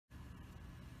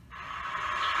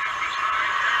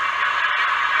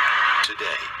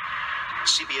Today,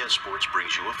 CBS Sports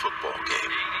brings you a football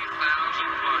game.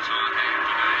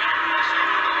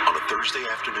 On a Thursday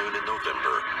afternoon in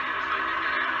November,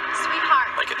 Sweetheart.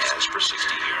 like it has for 60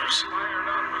 years.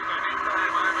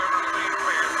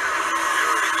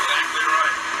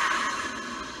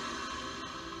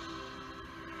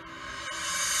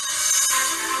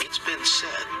 It's been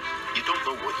said, you don't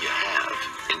know what you have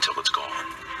until it's gone.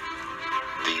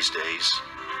 These days,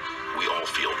 we all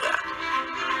feel that.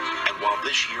 And while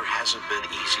this year hasn't been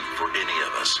easy for any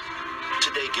of us,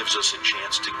 today gives us a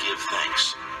chance to give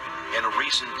thanks and a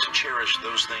reason to cherish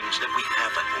those things that we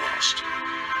haven't lost,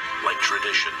 like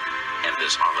tradition and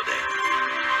this holiday.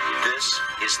 This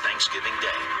is Thanksgiving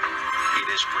Day. It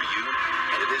is for you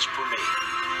and it is for me.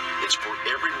 It's for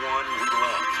everyone we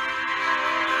love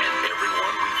and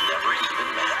everyone we've never even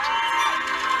met.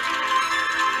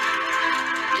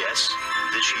 Yes,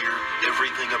 this year,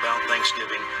 everything about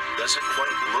Thanksgiving doesn't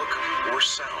quite look or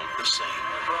sound the same.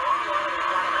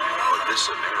 But this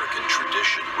American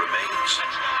tradition remains,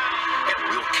 and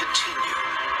we'll continue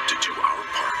to do our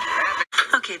part.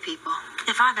 Okay, people,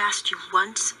 if I've asked you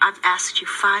once, I've asked you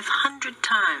 500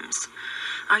 times.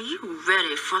 Are you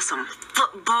ready for some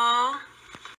football?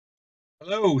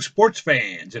 Hello, sports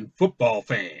fans and football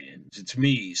fans. It's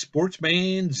me,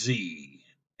 Sportsman Z.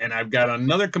 And I've got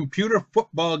another computer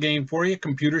football game for you,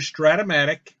 computer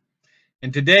Strat-O-Matic.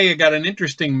 And today I got an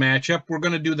interesting matchup. We're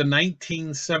going to do the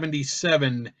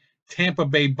 1977 Tampa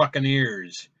Bay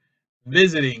Buccaneers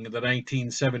visiting the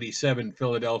 1977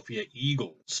 Philadelphia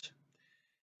Eagles.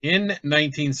 In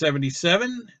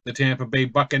 1977, the Tampa Bay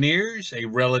Buccaneers, a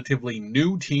relatively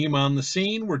new team on the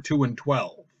scene, were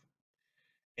 2-12.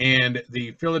 And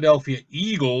the Philadelphia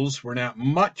Eagles were not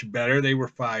much better. They were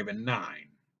 5-9.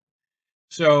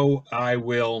 So I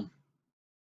will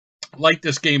light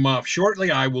this game off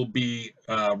shortly. I will be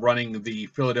running the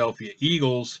Philadelphia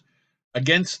Eagles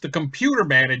against the computer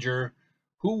manager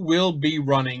who will be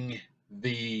running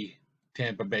the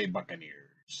Tampa Bay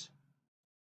Buccaneers.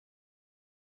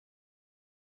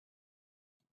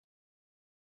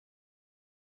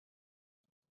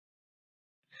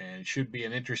 And it should be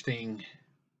an interesting,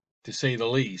 to say the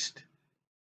least,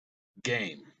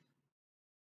 game.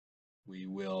 We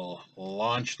will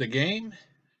launch the game,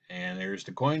 and there's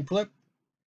the coin flip,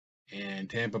 and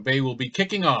Tampa Bay will be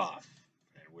kicking off.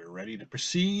 And we're ready to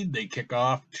proceed. They kick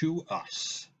off to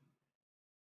us.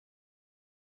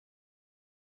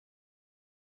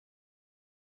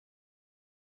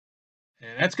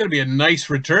 And that's going to be a nice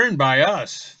return by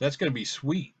us. That's going to be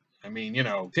sweet. I mean, you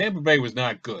know, Tampa Bay was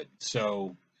not good.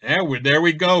 So there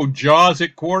we go. Jaws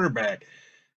at quarterback.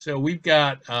 So we've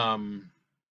got, let's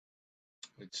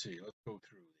see, let's go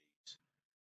through these.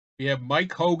 We have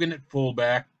Mike Hogan at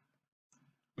fullback.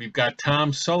 We've got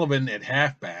Tom Sullivan at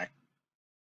halfback.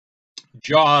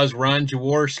 Jaws, Ron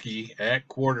Jaworski at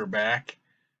quarterback.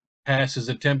 Passes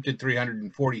attempted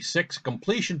 346.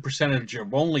 Completion percentage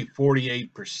of only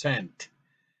 48%.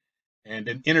 And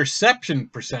an interception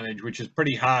percentage, which is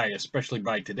pretty high, especially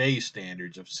by today's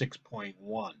standards, of 6.1.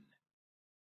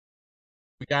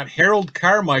 We got Harold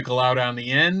Carmichael out on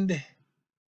the end.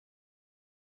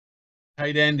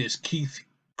 Tight end is Keith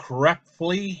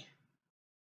Krepfel,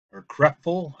 or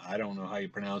Krepfel, I don't know how you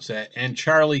pronounce that. And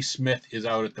Charlie Smith is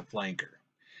out at the flanker.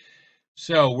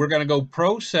 So we're going to go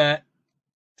pro set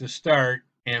to start,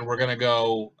 and we're going to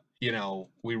go, you know,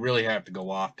 we really have to go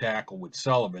off tackle with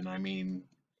Sullivan. I mean,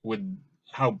 with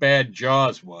how bad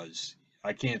Jaws was,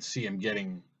 I can't see him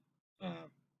getting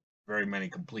very many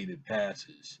completed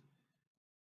passes.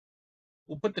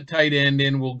 We'll put the tight end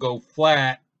in. We'll go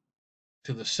flat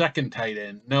to the second tight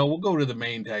end. No, we'll go to the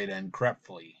main tight end,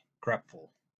 Krepfel.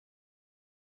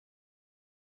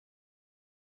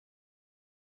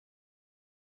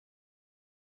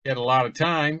 Get a lot of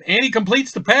time, and he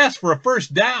completes the pass for a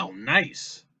first down.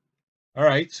 Nice. All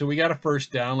right, so we got a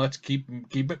first down. Let's keep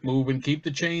it moving, keep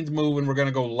the chains moving. We're going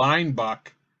to go line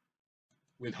buck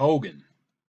with Hogan.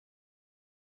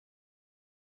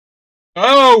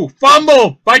 Oh,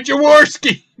 fumble by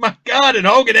Jaworski. My God, and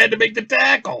Hogan had to make the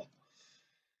tackle.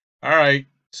 All right,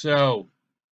 so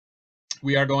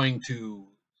we are going to,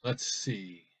 let's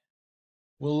see.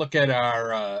 We'll look at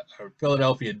our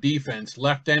Philadelphia defense.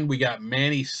 Left end, we got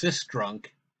Manny Sistrunk.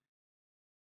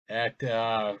 At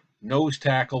nose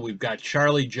tackle, we've got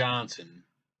Charlie Johnson.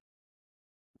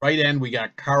 Right end, we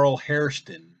got Carl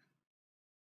Hairston.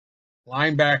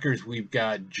 Linebackers, we've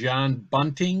got John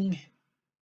Bunting.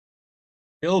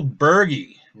 Bill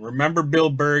Berge. Remember Bill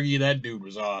Berge? That dude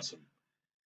was awesome.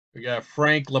 We got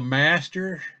Frank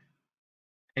LeMaster.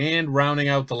 And rounding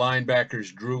out the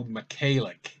linebackers, Drew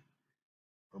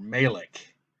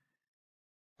Malik.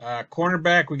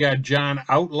 Cornerback, we got John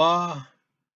Outlaw.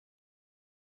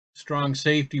 Strong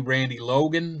safety, Randy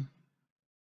Logan.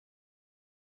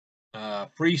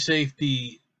 Free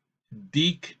safety,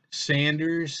 Deke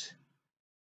Sanders.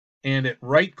 And at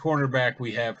right cornerback,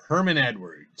 we have Herman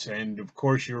Edwards. And, of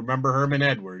course, you remember Herman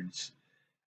Edwards.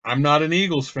 I'm not an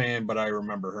Eagles fan, but I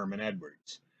remember Herman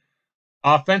Edwards.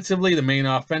 Offensively, the main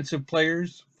offensive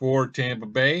players for Tampa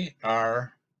Bay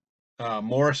are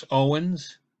Morris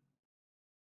Owens,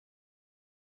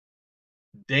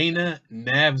 Dana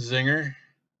Navzinger,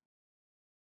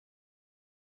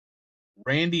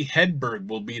 Randy Hedberg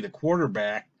will be the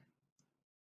quarterback,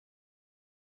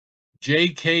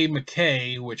 J.K.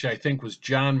 McKay, which I think was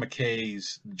John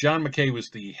McKay was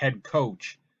the head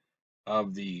coach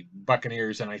of the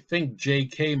Buccaneers, and I think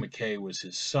J.K. McKay was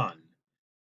his son.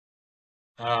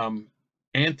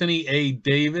 Anthony A.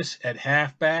 Davis at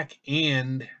halfback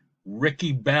and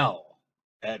Ricky Bell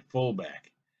at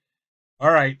fullback.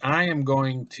 All right, I am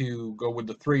going to go with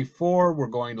the 3-4. We're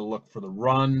going to look for the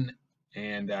run,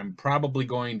 and I'm probably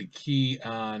going to key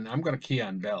on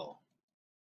Bell.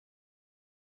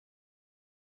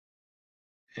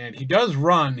 And he does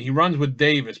run. He runs with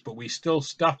Davis, but we still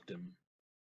stuffed him.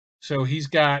 So he's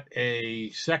got a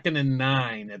 2nd and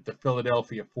 9 at the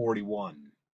Philadelphia 41.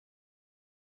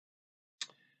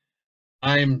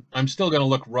 I'm still going to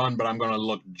look run, but I'm going to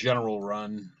look general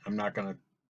run. I'm not going to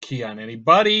key on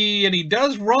anybody, and he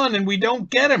does run, and we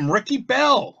don't get him. Ricky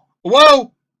Bell.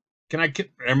 Whoa! Am I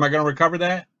going to recover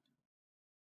that?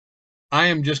 I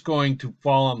am just going to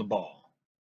fall on the ball,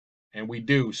 and we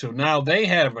do. So now they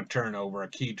have a turnover, a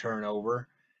key turnover,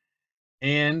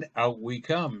 and out we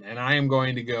come. And I am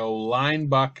going to go line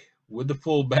buck with the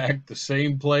fullback, the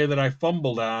same play that I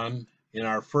fumbled on in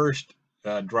our first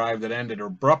drive that ended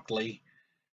abruptly.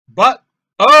 But,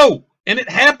 oh, and it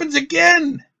happens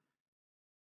again.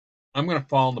 I'm going to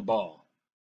fall on the ball.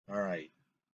 All right.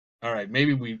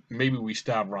 Maybe we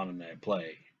stop running that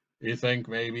play. You think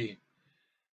maybe?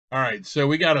 All right. So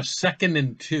we got a 2nd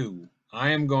and 2.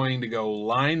 I am going to go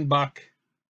line buck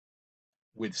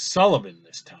with Sullivan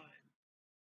this time.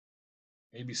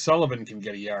 Maybe Sullivan can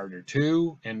get a yard or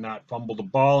two and not fumble the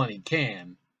ball, and he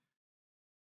can.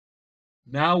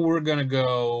 Now we're going to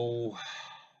go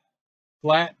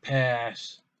flat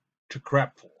pass to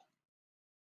Krepfel.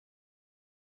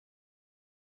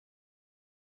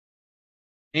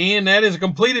 And that is a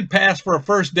completed pass for a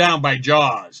first down by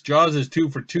Jaws. Jaws is 2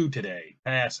 for 2 today,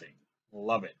 passing.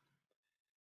 Love it.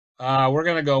 We're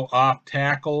going to go off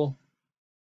tackle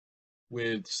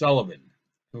with Sullivan,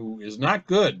 who is not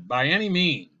good by any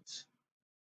means.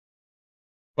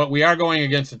 But we are going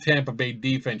against the Tampa Bay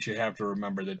defense, you have to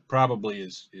remember, that probably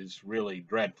is really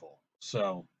dreadful.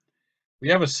 So we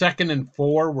have a 2nd and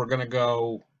 4. We're going to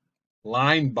go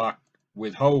line buck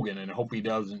with Hogan and hope he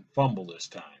doesn't fumble this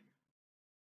time.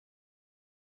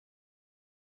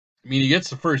 I mean, he gets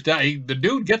the first down. The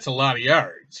dude gets a lot of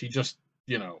yards. He just,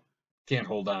 can't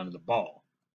hold on to the ball.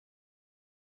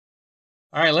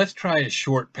 All right, let's try a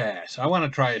short pass. I want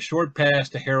to try a short pass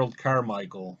to Harold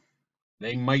Carmichael.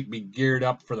 They might be geared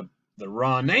up for the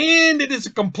run. And it is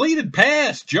a completed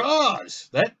pass.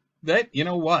 Jaws. That you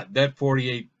know what? That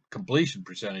 48 completion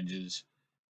percentage is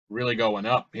really going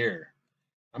up here.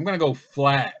 I'm going to go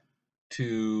flat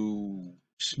to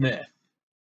Smith.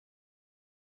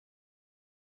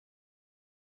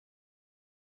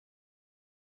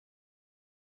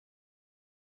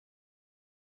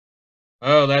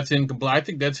 Oh, that's incomplete. I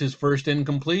think that's his first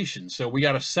incompletion. So we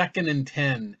got a 2nd and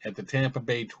 10 at the Tampa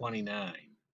Bay 29.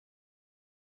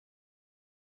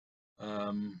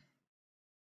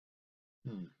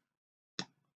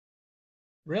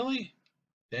 Really?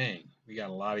 Dang, we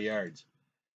got a lot of yards.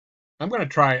 I'm gonna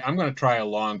try a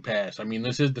long pass. I mean,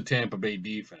 this is the Tampa Bay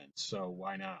defense, so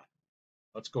why not?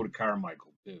 Let's go to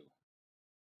Carmichael too,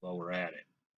 while we're at it.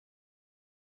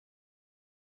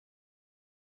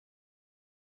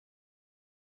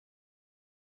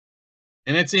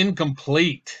 And it's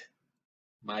incomplete.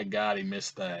 My God, he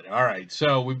missed that. All right,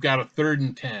 so we've got a 3rd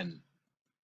and 10.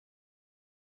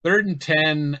 3rd and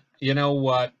 10, you know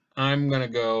what? I'm going to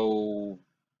go...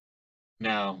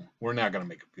 No, we're not going to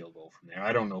make a field goal from there.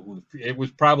 I don't know who... It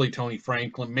was probably Tony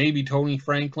Franklin. Maybe Tony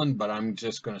Franklin, but I'm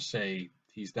just going to say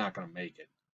he's not going to make it.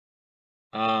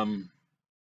 Let's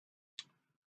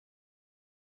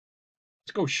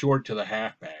go short to the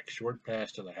halfback. Short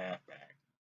pass to the halfback.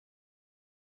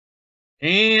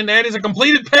 And that is a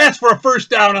completed pass for a first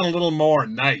down and a little more.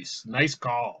 Nice. Nice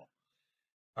call.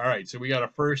 All right, so we got a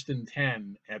 1st and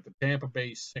 10 at the Tampa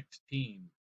Bay 16.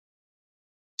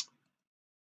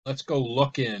 Let's go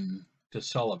look in to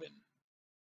Sullivan.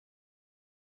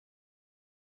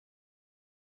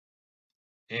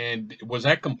 And was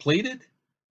that completed?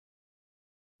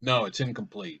 No, it's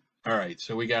incomplete. All right,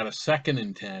 so we got a 2nd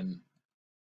and 10.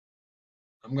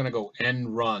 I'm going to go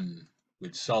end run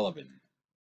with Sullivan.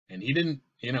 And he didn't,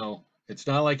 it's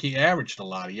not like he averaged a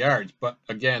lot of yards. But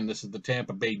again, this is the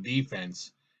Tampa Bay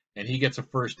defense, and he gets a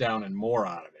 1st down and more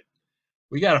out of it.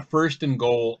 We got a 1st and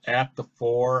goal at the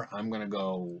 4. I'm going to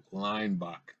go line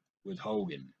buck with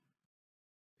Hogan.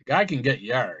 The guy can get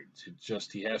yards. It's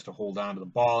just he has to hold on to the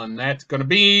ball, and that's going to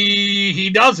be, he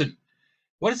doesn't.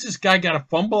 What is this guy got to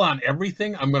fumble on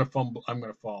everything? I'm going to fumble. I'm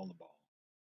going to fall on the ball.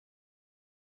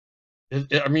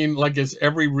 I mean, like, is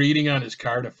every reading on his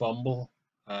card a fumble?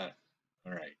 All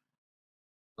right.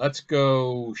 Let's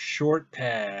go short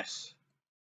pass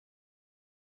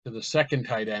to the 2nd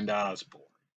tight end, Osborne.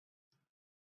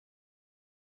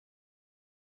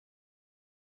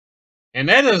 And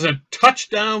that is a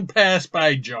touchdown pass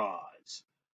by Jaws.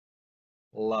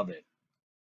 Love it.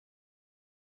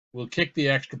 We'll kick the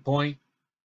extra point.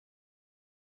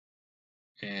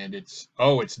 And it's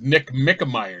Nick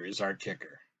Mickemeyer is our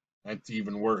kicker. That's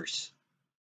even worse.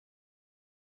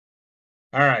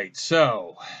 All right,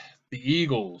 so the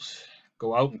Eagles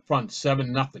go out in front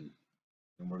 7-0. And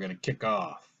we're going to kick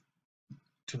off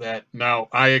to that. Now,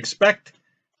 I expect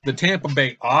the Tampa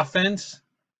Bay offense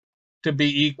to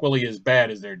be equally as bad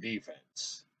as their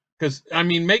defense. Because, I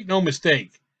mean, make no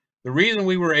mistake, the reason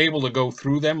we were able to go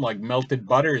through them like melted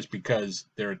butter is because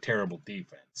they're a terrible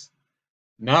defense.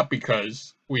 Not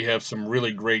because we have some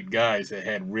really great guys that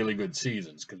had really good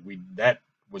seasons, because that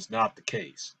was not the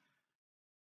case.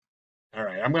 All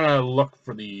right, I'm going to look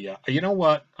for the, you know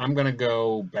what? I'm going to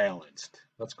go balanced.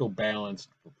 Let's go balanced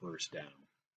for 1st down.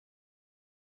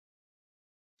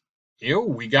 Ew,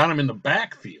 we got him in the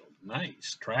backfield.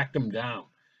 Nice. Tracked him down.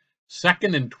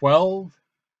 2nd and 12.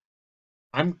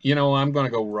 I'm going to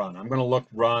go run. I'm going to look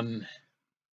run.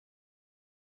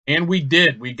 And we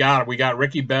did. We got it. We got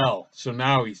Ricky Bell. So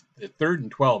now he's at 3rd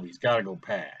and 12. He's got to go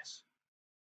pass.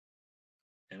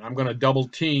 And I'm going to double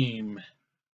team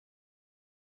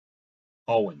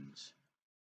Owens.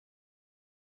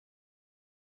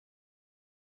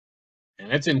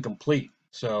 And it's incomplete.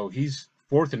 So he's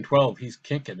 4th and 12. He's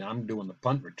kicking. I'm doing the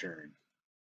punt return.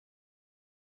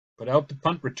 Put out the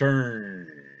punt return.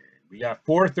 We got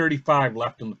 4:35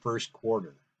 left in the 1st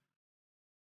quarter.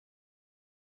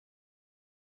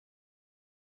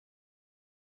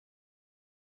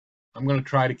 I'm going to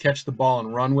try to catch the ball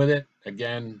and run with it.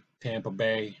 Again, Tampa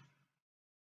Bay.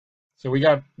 So we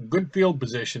got good field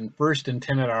position, 1st and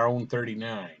 10 at our own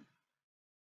 39.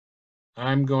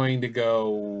 I'm going to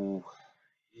go,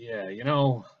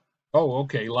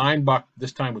 okay, line buck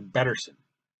this time with Betterson.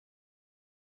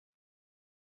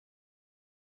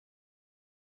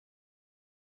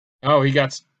 Oh, he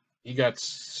got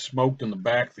smoked in the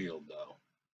backfield, though.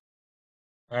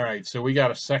 All right, so we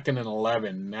got a 2nd and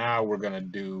 11. Now we're going to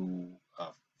do a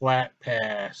flat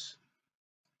pass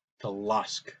to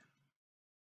Lusk.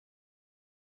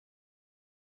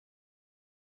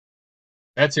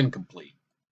 That's incomplete.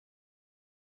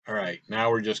 All right,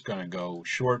 now we're just going to go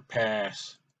short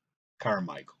pass,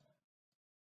 Carmichael.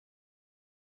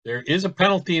 There is a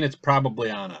penalty, and it's probably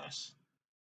on us.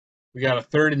 We got a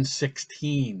 3rd and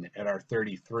 16 at our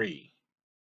 33.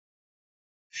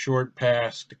 Short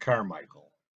pass to Carmichael.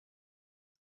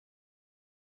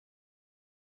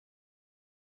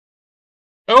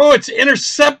 Oh, it's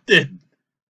intercepted.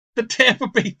 The Tampa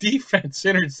Bay defense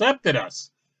intercepted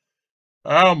us.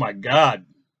 Oh, my God.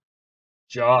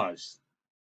 Jaws.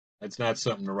 That's not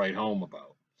something to write home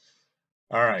about.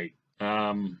 All right.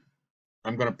 I'm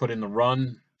going to put in the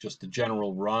run, just the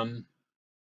general run.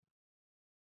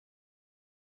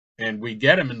 And we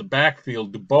get him in the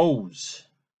backfield, DuBose.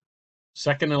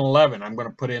 2nd and 11. I'm going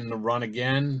to put in the run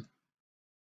again.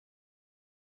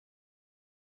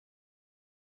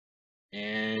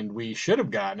 And we should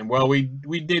have gotten him. Well, we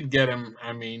did get him.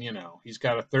 I mean, he's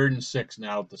got a 3rd and 6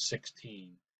 now at the 16.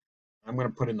 I'm going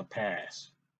to put in the pass.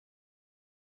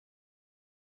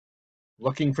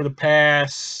 Looking for the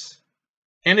pass.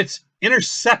 And it's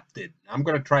intercepted. I'm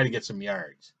going to try to get some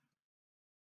yards.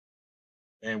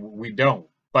 And we don't.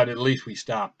 But at least we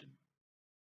stopped him.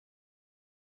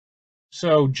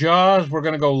 So, Jaws, we're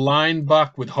going to go line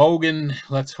buck with Hogan.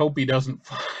 Let's hope he doesn't.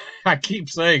 I keep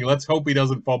saying, let's hope he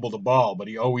doesn't fumble the ball, but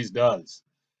he always does.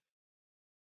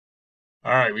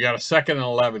 All right, we got a 2nd and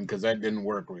 11 because that didn't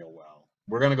work real well.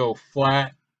 We're going to go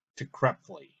flat to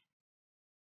Krepfle.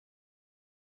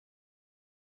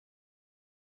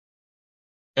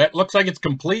 That looks like it's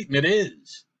complete, and it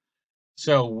is.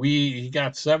 So he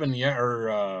got 7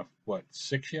 yards,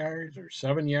 6 yards or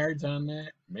 7 yards on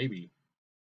that? Maybe.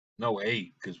 No,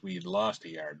 8, because we had lost a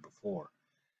yard before.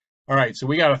 All right, so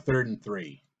we got a 3rd and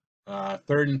 3.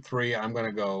 3rd and 3, I'm going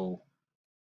to go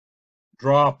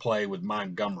draw play with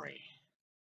Montgomery.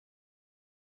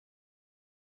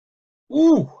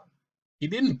 Ooh, he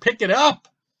didn't pick it up.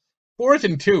 4th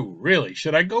and 2, really?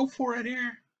 Should I go for it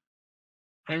here?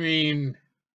 I mean,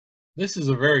 this is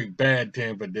a very bad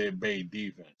Tampa Bay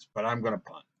defense, but I'm going to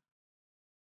punt.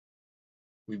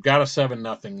 We've got a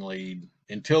 7-0 lead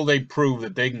until they prove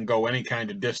that they can go any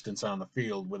kind of distance on the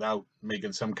field without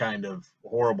making some kind of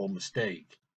horrible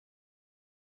mistake.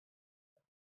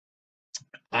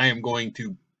 I am going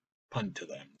to punt to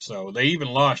them. So they even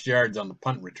lost yards on the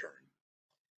punt return.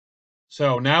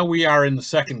 So now we are in the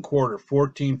second quarter,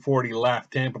 14:40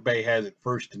 left. Tampa Bay has it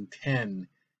 1st and 10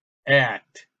 at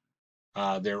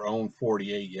their own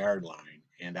 48-yard line,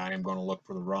 and I am going to look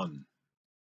for the run.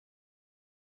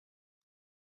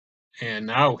 And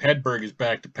now Hedberg is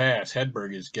back to pass.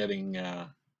 Hedberg is getting,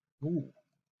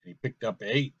 he picked up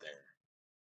 8 there.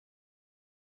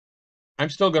 I'm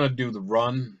still going to do the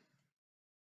run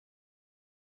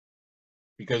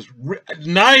because,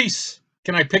 nice!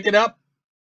 Can I pick it up?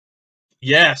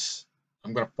 Yes.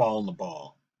 I'm going to fall on the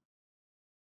ball.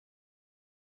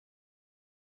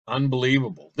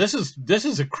 Unbelievable. This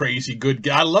is a crazy good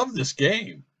game. I love this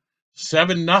game.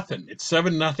 7-0. It's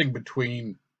 7-0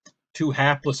 between two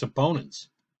hapless opponents.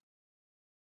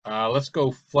 Let's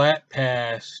go flat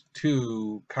pass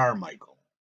to Carmichael.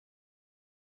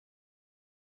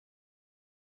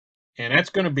 And that's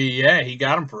going to be, yeah, he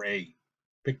got him for 8.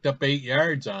 Picked up 8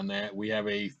 yards on that. We have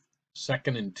a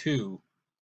 2nd and 2.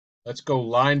 Let's go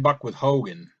line buck with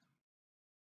Hogan.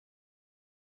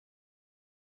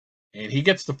 And he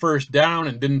gets the first down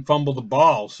and didn't fumble the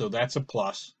ball, so that's a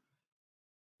plus.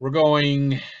 We're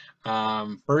going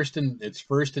it's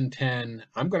 1st and 10.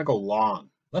 I'm going to go long.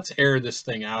 Let's air this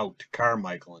thing out to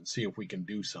Carmichael and see if we can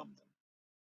do something.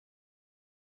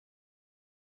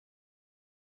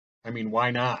 I mean, why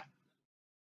not?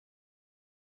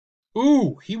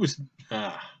 Ooh, he was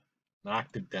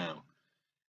knocked it down.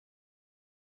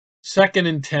 2nd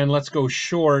and 10. Let's go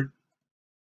short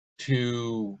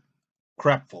to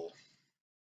Krepfel.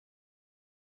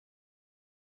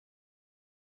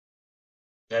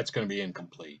 That's going to be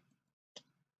incomplete.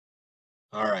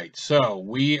 All right, so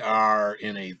we are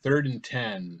in a 3rd and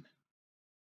 10.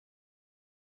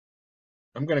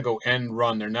 I'm going to go end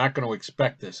run. They're not going to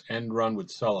expect this end run with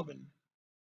Sullivan.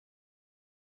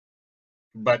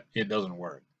 But it doesn't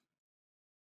work.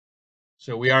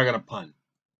 So we are going to punt.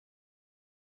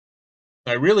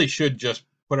 I really should just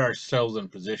put ourselves in a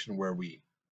position where we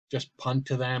just punt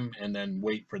to them and then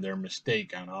wait for their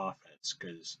mistake on offense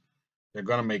because they're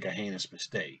going to make a heinous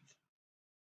mistake.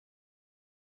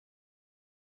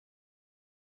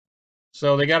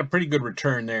 So they got a pretty good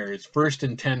return there. It's 1st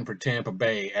and 10 for Tampa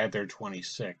Bay at their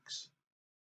 26.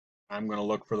 I'm going to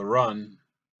look for the run.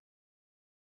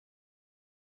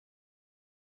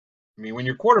 I mean, when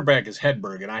your quarterback is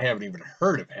Hedberg, and I haven't even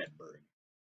heard of Hedberg,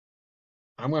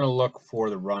 I'm going to look for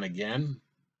the run again.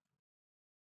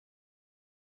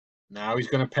 Now he's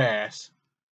going to pass.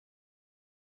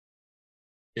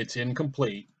 It's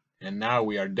incomplete. And now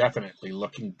we are definitely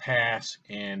looking pass,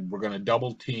 and we're going to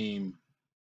double team.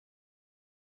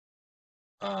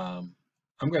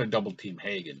 I'm going to double team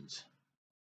Hagens.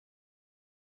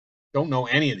 Don't know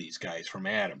any of these guys from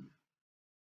Adam.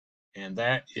 And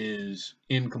that is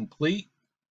incomplete.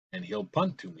 And he'll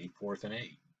punt to me, 4th and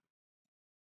 8.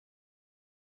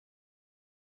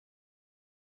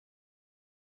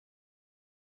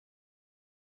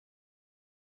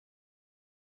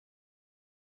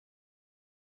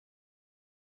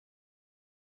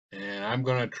 And I'm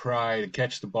going to try to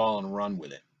catch the ball and run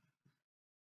with it.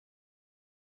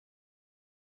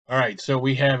 All right, so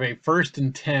we have a 1st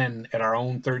and 10 at our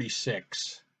own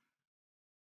 36.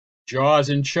 Jaws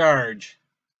in charge.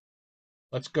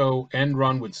 Let's go end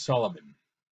run with Sullivan.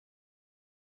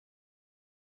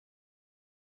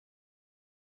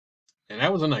 And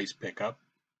that was a nice pickup.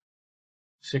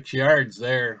 6 yards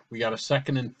there. We got a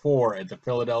 2nd and 4 at the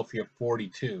Philadelphia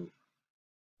 42.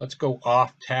 Let's go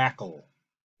off tackle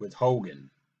with Hogan.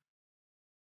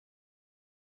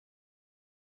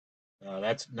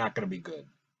 That's not going to be good.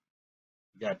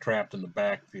 Got trapped in the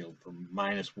backfield for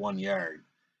 -1 yard.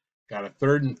 Got a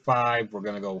 3rd and 5. We're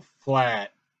going to go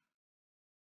flat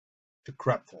to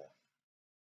Krepfel.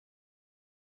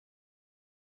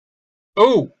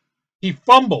 Oh, he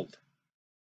fumbled.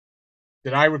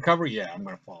 Did I recover? Yeah, I'm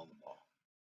going to fall on the ball.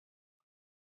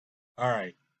 All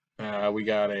right. We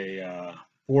got a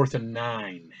 4th and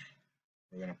 9.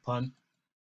 We're going to punt.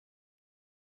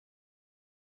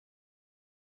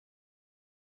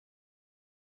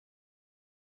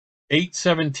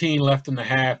 8:17 left in the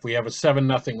half. We have a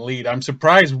 7-0 lead. I'm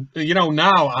surprised,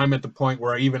 now I'm at the point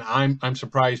where I'm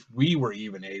surprised we were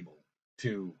even able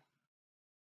to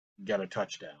get a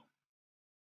touchdown.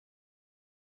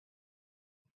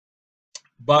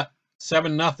 But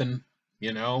 7-0,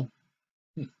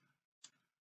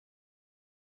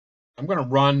 I'm going to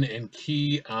run and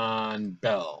key on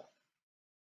Bell.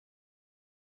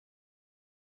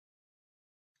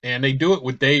 And they do it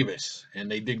with Davis, and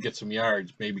they did get some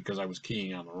yards, maybe because I was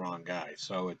keying on the wrong guy.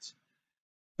 So it's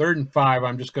 3rd and 5.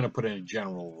 I'm just going to put in a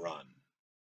general run.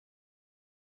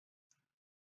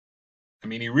 I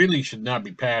mean, he really should not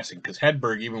be passing because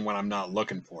Hedberg, even when I'm not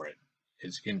looking for it,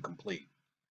 is incomplete.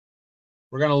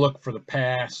 We're going to look for the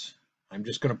pass. I'm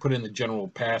just going to put in the general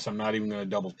pass. I'm not even going to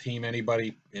double team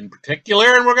anybody in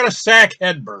particular, and we're going to sack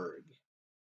Hedberg.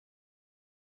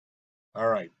 All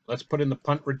right, let's put in the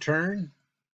punt return.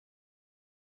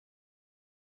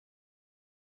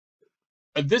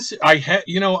 I've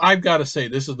got to say,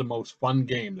 this is the most fun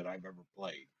game that I've ever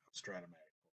played of Strat-O-Matic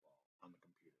football on the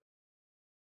computer.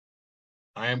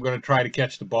 I am going to try to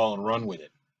catch the ball and run with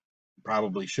it.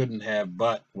 Probably shouldn't have,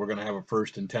 but we're going to have a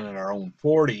 1st and 10 at our own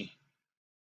 40.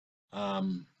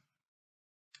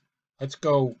 Let's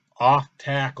go off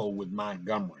tackle with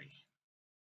Montgomery.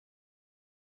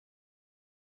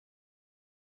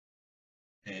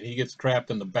 And he gets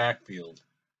trapped in the backfield.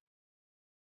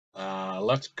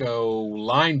 Let's go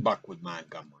line buck with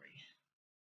Montgomery.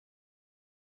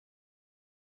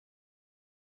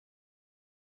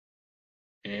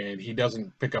 And he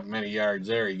doesn't pick up many yards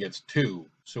there. He gets 2.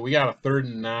 So we got a 3rd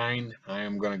and 9. I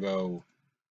am going to go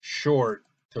short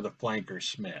to the flanker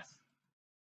Smith.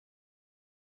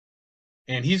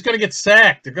 And he's going to get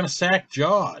sacked. They're going to sack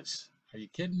Jaws. Are you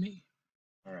kidding me?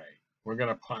 All right. We're going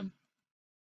to punt.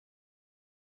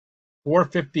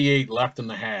 4:58 left in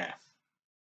the half.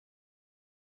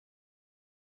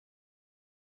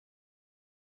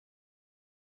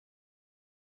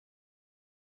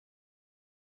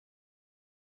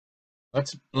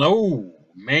 Oh,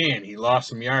 man, he lost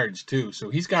some yards too. So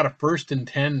he's got a 1st and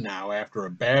 10 now after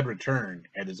a bad return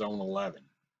at his own 11.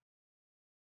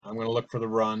 I'm going to look for the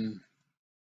run.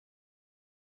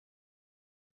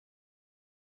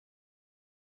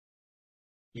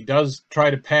 He does try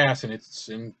to pass, and it's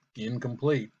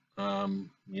incomplete.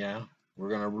 Yeah, we're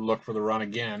going to look for the run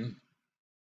again.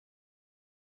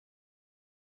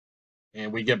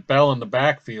 And we get Bell in the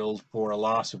backfield for a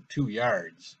loss of 2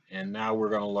 yards. And now we're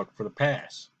going to look for the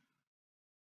pass.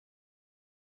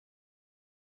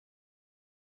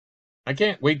 I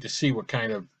can't wait to see what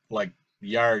kind of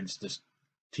yards this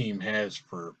team has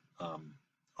for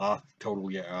total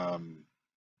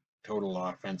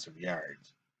offensive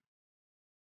yards.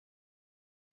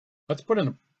 Let's put in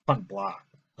a punt block.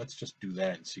 Let's just do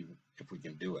that and see if we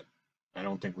can do it. I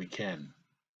don't think we can.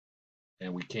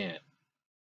 And we can't.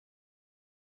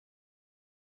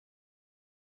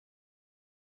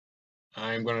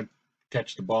 I'm going to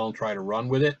catch the ball and try to run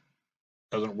with it.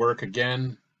 Doesn't work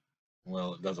again.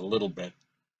 Well, it does a little bit.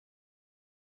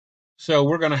 So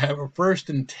we're going to have a 1st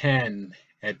and 10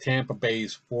 at Tampa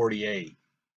Bay's 48.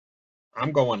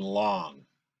 I'm going long.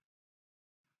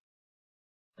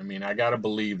 I mean, I got to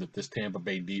believe that this Tampa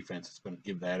Bay defense is going to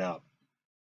give that up.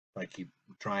 If I keep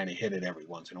trying to hit it every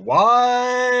once in a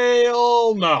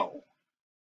while. No.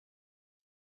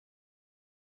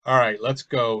 All right, let's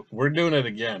go. We're doing it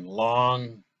again.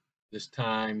 Long, this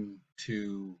time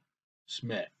to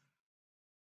Smith.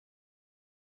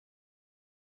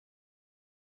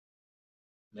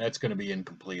 That's going to be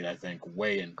incomplete, I think.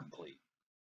 Way incomplete.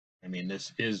 I mean,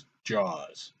 this is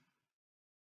Jaws.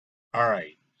 All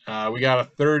right. We got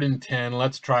a 3rd and 10.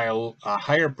 Let's try a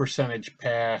higher percentage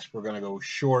pass. We're going to go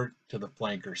short to the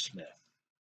flanker Smith.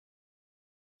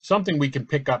 Something we can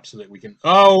pick up so that we can...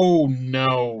 Oh,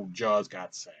 no. Jaws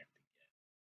got sacked.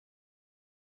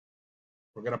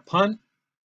 We're going to punt.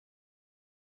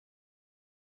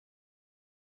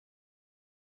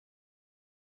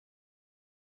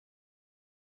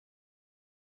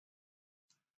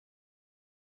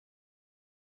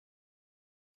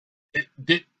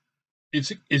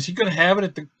 Is he going to have it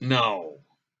at the... No.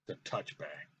 The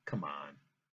touchback. Come on.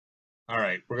 All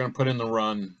right. We're going to put in the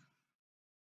run.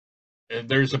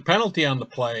 There's a penalty on the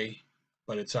play,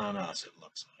 but it's on us, it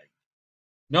looks like.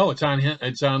 No, it's on him.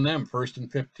 It's on them. 1st and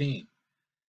 15.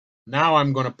 Now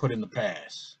I'm going to put in the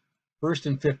pass. 1st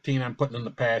and 15, I'm putting in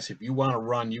the pass. If you want to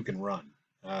run, you can run.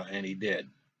 And he did,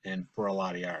 and for a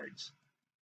lot of yards.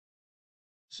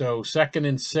 So 2nd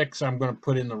and 6, I'm going to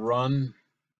put in the run.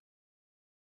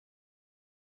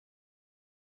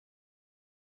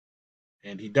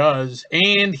 And he does.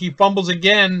 And he fumbles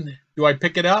again. Do I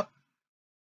pick it up?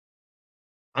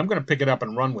 I'm going to pick it up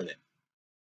and run with it.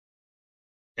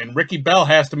 And Ricky Bell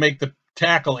has to make the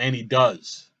tackle, and he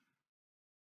does.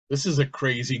 This is a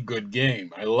crazy good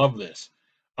game. I love this.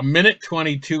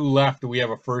 1:22 left. We have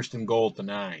a 1st and goal at the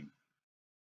 9.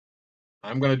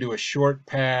 I'm going to do a short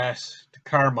pass to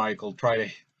Carmichael, try to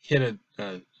hit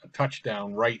a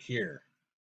touchdown right here.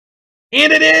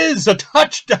 And it is a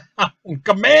touchdown.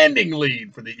 Commanding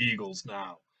lead for the Eagles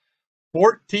now.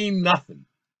 14-0. Going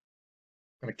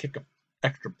to kick an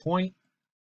extra point.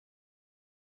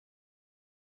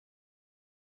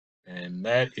 And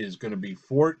that is going to be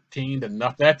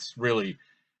 14-0. That's really,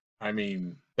 I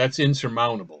mean, that's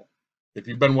insurmountable. If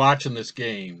you've been watching this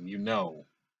game, you know.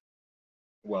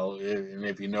 Well, and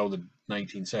if you know the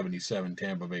 1977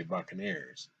 Tampa Bay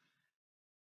Buccaneers,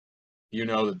 you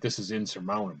know that this is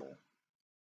insurmountable.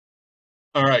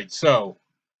 All right, so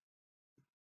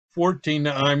 14,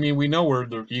 I mean, we know where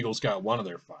the Eagles got one of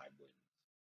their 5 wins.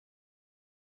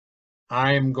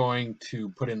 I'm going to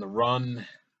put in the run,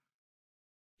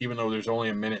 even though there's only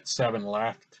 1:07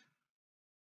 left.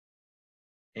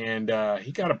 And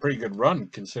he got a pretty good run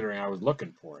considering I was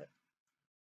looking for it.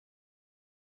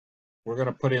 We're going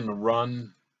to put in the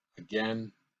run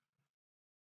again.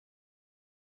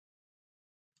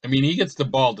 I mean, he gets the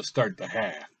ball to start the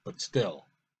half, but still.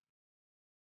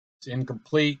 It's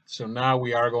incomplete, so now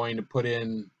we are going to put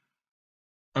in,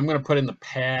 I'm going to put in the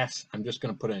pass. I'm just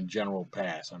going to put in a general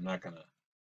pass. I'm not going to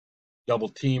double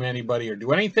team anybody or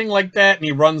do anything like that, and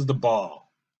he runs the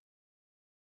ball.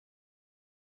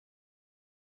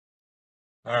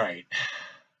 All right.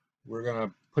 We're going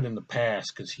to put in the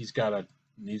pass because he's got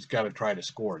to try to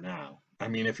score now. I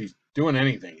mean, if he's doing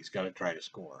anything, he's got to try to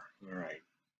score. All right.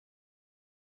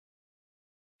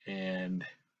 And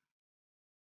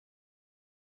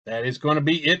that is going to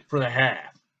be it for the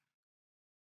half.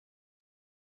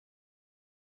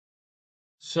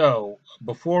 So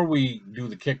before we do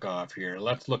the kickoff here,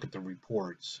 let's look at the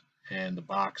reports and the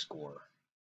box score.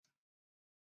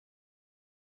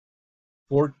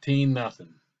 14-0.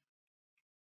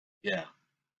 Yeah.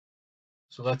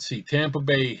 So let's see. Tampa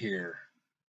Bay here.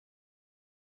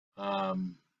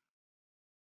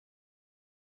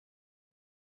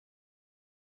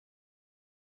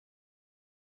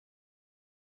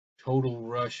 Total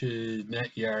rushes,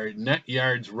 net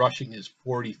yards rushing is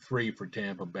 43 for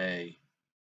Tampa Bay.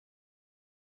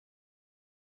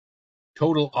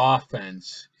 Total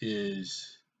offense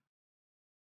is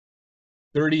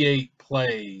 38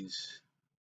 plays,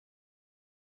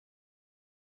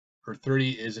 or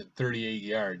 38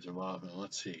 yards of offense?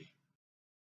 Let's see.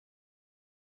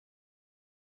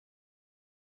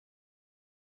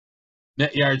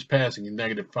 Net yards passing is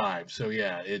 -5. So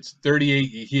yeah, it's 38.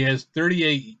 He has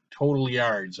 38 total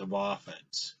yards of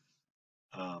offense.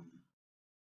 And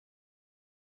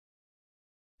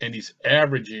he's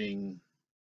averaging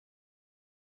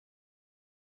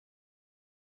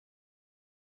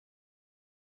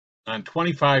on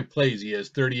 25 plays, he has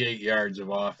 38 yards of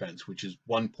offense, which is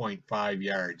 1.5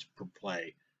 yards per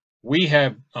play. We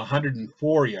have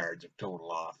 104 yards of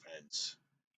total offense.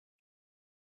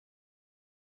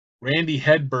 Randy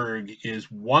Hedberg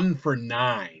is 1 for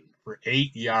 9 for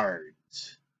 8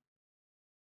 yards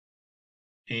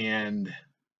and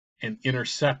an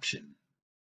interception.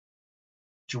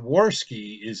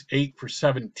 Jaworski is 8 for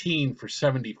 17 for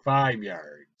 75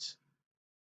 yards.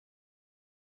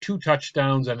 2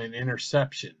 touchdowns and an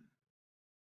interception.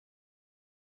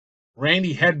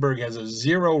 Randy Hedberg has a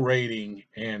 0 rating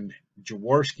and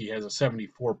Jaworski has a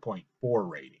 74.4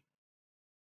 rating.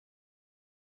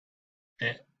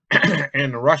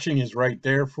 And the rushing is right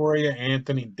there for you.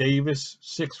 Anthony Davis,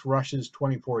 6 rushes,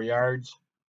 24 yards.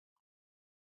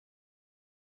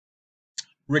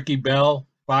 Ricky Bell,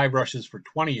 5 rushes for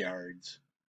 20 yards.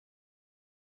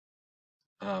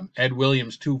 Ed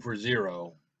Williams, 2 for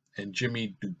 0. And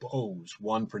Jimmy Dubose,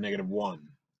 1 for -1.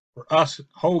 For us,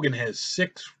 Hogan has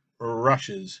 6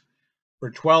 rushes for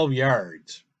 12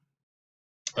 yards,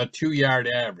 a 2-yard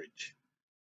average.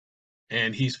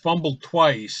 And he's fumbled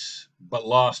twice, but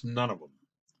lost none of them.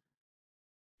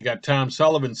 You got Tom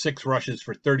Sullivan, 6 rushes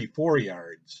for 34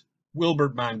 yards.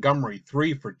 Wilbert Montgomery,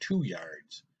 3 for 2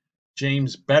 yards.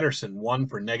 James Betterson, 1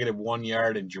 for -1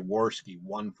 yard, and Jaworski,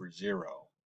 1 for 0.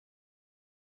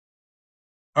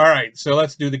 All right, so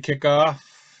let's do the kickoff.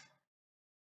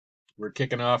 We're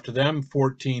kicking off to them,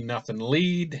 14-0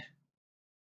 lead.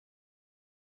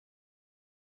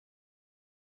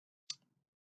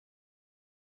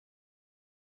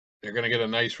 They're going to get a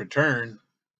nice return.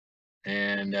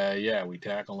 And, yeah, we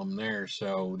tackle them there.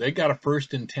 So they got a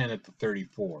 1st and 10 at the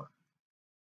 34.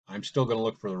 I'm still going to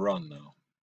look for the run, though.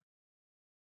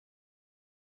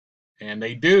 And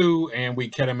they do, and we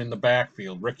get him in the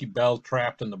backfield. Ricky Bell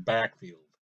trapped in the backfield.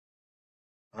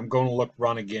 I'm going to look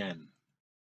run again.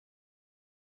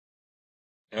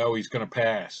 Oh, he's going to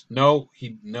pass. I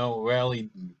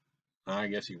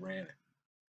guess he ran it.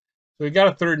 So we got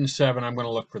a 3rd and 7. I'm going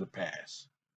to look for the pass.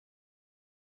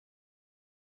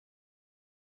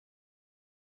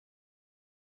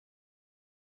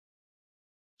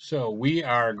 So we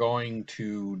are going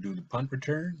to do the punt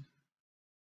return.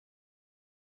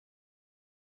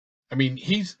 I mean,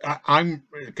 I'm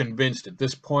convinced at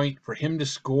this point for him to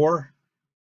score,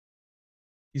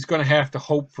 he's going to have to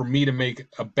hope for me to make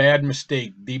a bad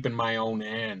mistake deep in my own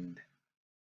end.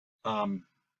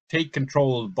 Take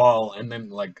control of the ball and then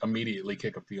like immediately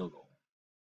kick a field goal.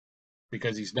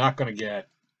 Because he's not going to get,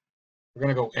 we're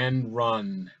going to go end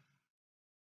run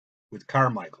with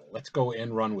Carmichael. Let's go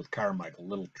end run with Carmichael.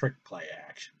 Little trick play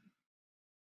action.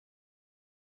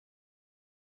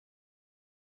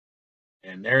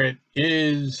 And there it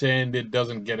is, and it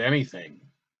doesn't get anything.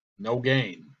 No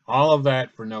gain. All of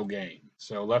that for no gain.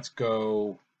 So let's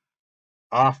go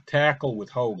off tackle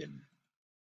with Hogan.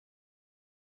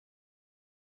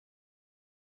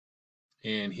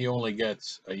 And he only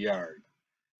gets a yard.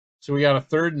 So we got a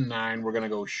 3rd and 9. We're going to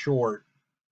go short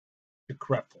to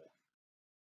Krepfel.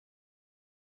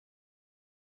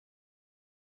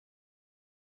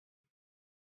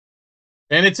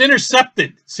 And it's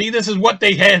intercepted. See, this is what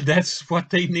they had. That's what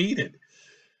they needed.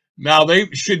 Now, they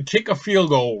should kick a field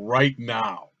goal right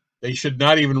now. They should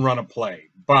not even run a play.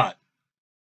 But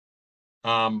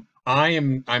I'm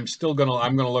still going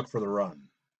to look for the run.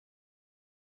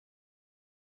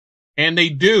 And they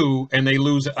do, and they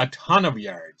lose a ton of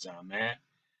yards on that.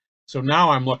 So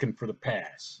now I'm looking for the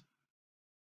pass.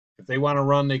 If they want to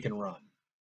run, they can run.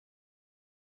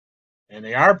 And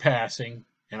they are passing,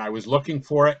 and I was looking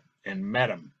for it and met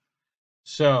them.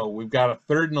 So we've got a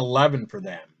 3rd and 11 for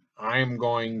them. I am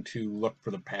going to look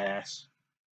for the pass.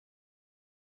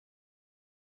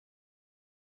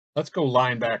 Let's go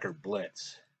linebacker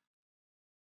blitz.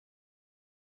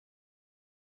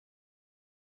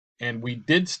 And we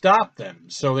did stop them.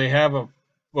 So they have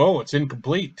it's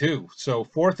incomplete too. So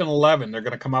 4th and 11, they're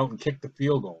going to come out and kick the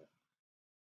field goal.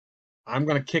 I'm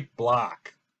going to kick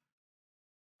block.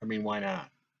 I mean, why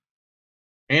not?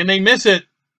 And they miss it.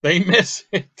 They miss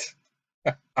it.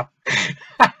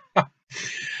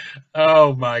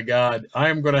 Oh my God.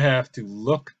 I'm going to have to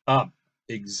look up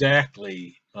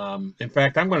exactly. In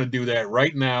fact, I'm going to do that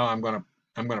right now. I'm going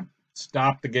to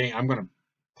stop the game. I'm going to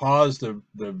pause the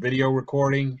video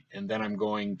recording, and then I'm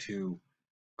going to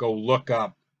go look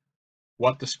up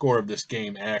what the score of this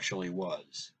game actually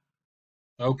was.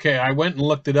 Okay, I went and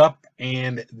looked it up,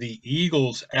 and the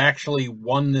Eagles actually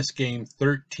won this game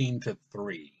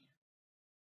 13-3.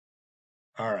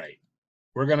 All right,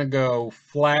 we're going to go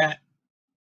flat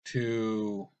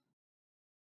to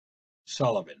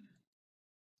Sullivan.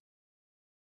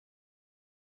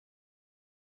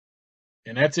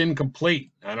 And that's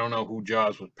incomplete. I don't know who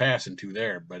Jaws was passing to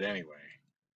there, but anyway.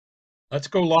 Let's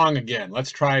go long again. Let's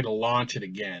try to launch it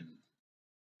again.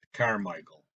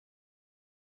 Carmichael.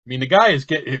 I mean, the guy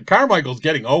Carmichael's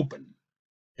getting open.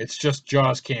 It's just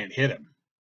Jaws can't hit him.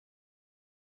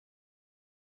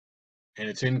 And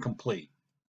it's incomplete.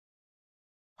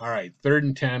 All right, 3rd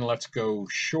and 10. Let's go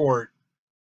short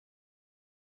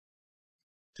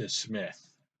to Smith.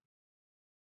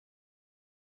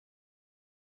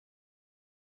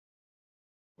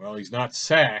 Well, he's not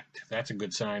sacked. That's a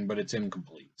good sign, but it's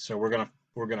incomplete. So we're gonna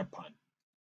punt.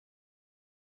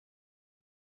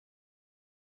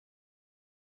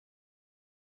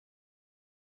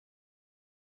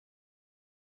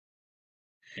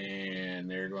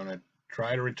 And they're gonna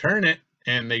try to return it,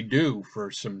 and they do for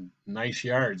some nice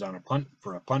yards on a punt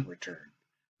return.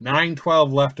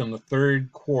 9:12 left in the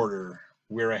 3rd quarter.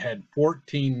 We're ahead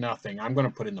 14-0. I'm gonna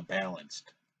put in the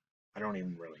balanced. I don't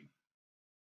even really.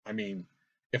 I mean,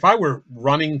 if I were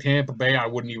running Tampa Bay, I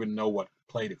wouldn't even know what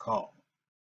play to call.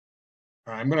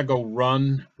 All right, I'm going to go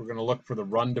run. We're going to look for the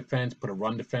run defense, put a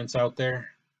run defense out there.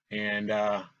 And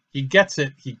he gets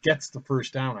it. He gets the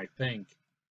 1st down, I think.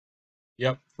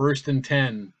 Yep, 1st and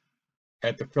 10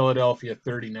 at the Philadelphia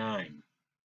 39.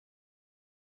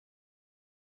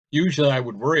 Usually I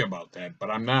would worry about that, but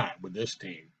I'm not with this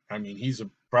team. I mean, he's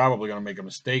probably going to make a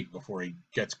mistake before he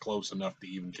gets close enough to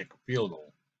even kick a field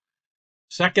goal.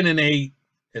 2nd and 8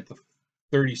 at the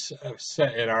 30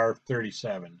 at our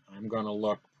 37. I'm going to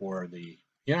look for the.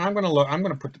 I'm going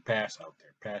to put the pass out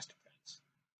there. Pass defense.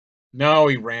 No,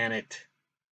 he ran it.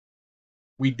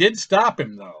 We did stop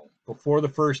him though before the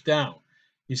 1st down.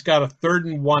 He's got a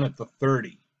 3rd and 1 at the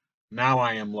 30. Now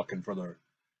I am looking for the.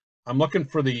 I'm looking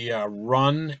for the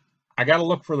run. I got to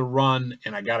look for the run,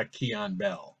 and I got to key on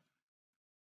Bell.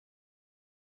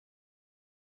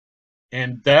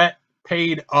 And that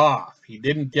paid off. He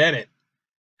didn't get it,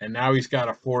 and now he's got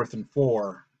a 4th and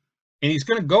 4. And he's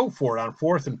going to go for it on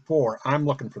 4th and 4. I'm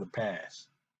looking for the pass.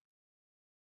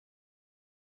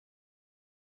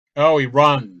 Oh, he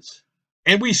runs.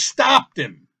 And we stopped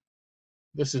him.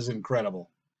 This is incredible.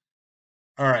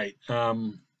 All right.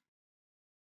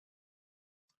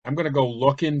 I'm going to go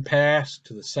look in pass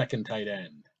to the second tight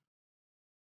end.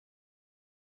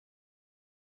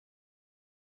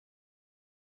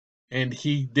 And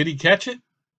did he catch it?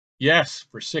 Yes,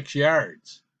 for 6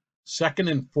 yards.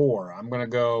 2nd and 4. I'm going to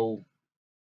go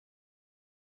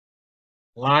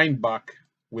line buck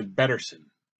with Betterson.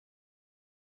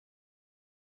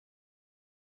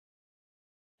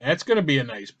 That's going to be a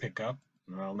nice pickup.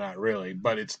 Well, not really,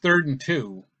 but it's 3rd and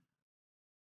 2.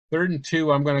 3rd and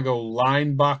 2, I'm going to go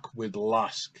line buck with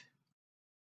Lusk.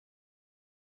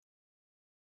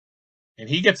 And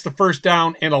he gets the first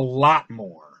down and a lot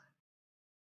more.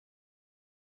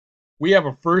 We have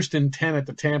a 1st and 10 at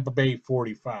the Tampa Bay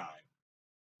 45.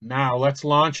 Now, let's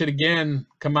launch it again.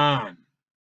 Come on.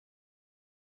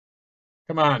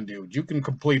 Come on, dude. You can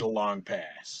complete a long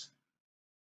pass.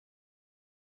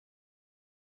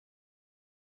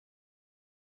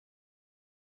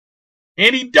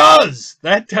 And he does!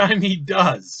 That time he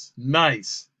does.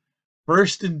 Nice.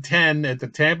 1st and 10 at the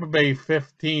Tampa Bay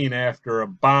 15 after a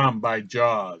bomb by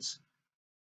Jaws.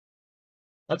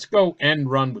 Let's go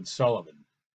end run with Sullivan.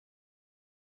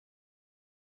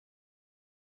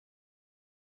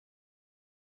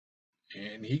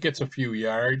 And he gets a few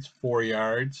yards, 4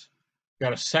 yards.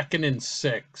 Got a 2nd and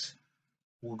 6.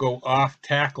 We'll go off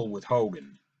tackle with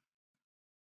Hogan.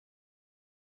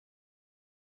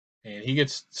 And he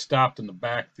gets stopped in the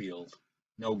backfield.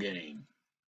 No gain.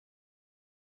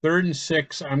 3rd and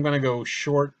 6, I'm going to go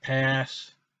short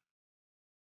pass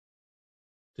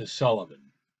to Sullivan.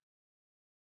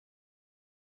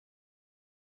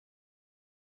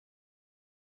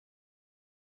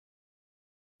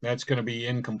 That's going to be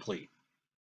incomplete.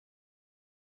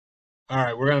 All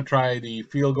right, we're going to try the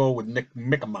field goal with Nick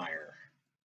Mickemeyer.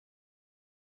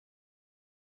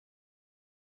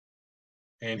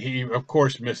 And he, of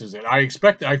course, misses it.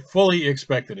 I fully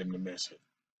expected him to miss it.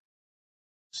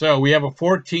 So we have a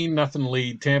 14-0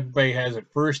 lead. Tampa Bay has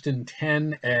it 1st and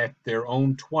 10 at their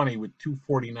own 20 with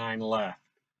 2:49 left.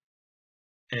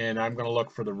 And I'm going to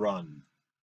look for the run.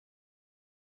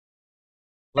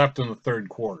 Left in the 3rd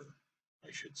quarter,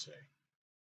 I should say.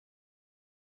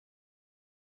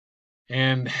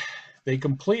 And they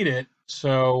complete it,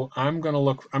 so I'm going to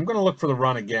look for the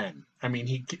run again. I mean,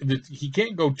 he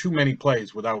can't go too many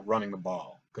plays without running the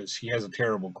ball because he has a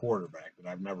terrible quarterback that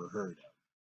I've never heard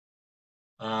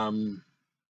of.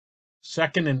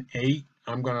 2nd and 8,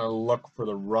 I'm going to look for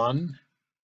the run.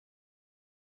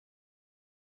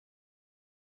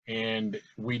 And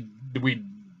we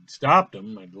stopped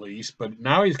him at least, but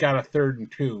now he's got a 3rd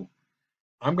and 2.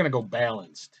 I'm going to go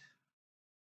balanced.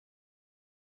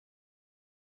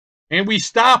 And we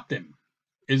stopped him.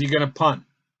 Is he going to punt?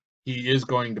 He is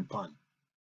going to punt.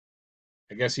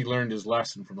 I guess he learned his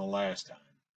lesson from the last time.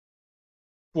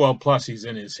 Well, plus he's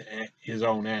in his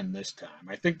own end this time.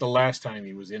 I think the last time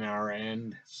he was in our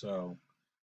end, so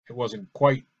it wasn't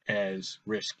quite as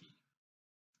risky.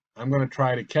 I'm going to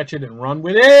try to catch it and run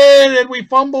with it, and we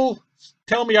fumble.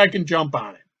 Tell me I can jump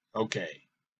on it. Okay.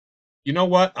 You know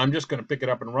what? I'm just going to pick it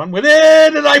up and run with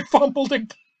it, and I fumbled again.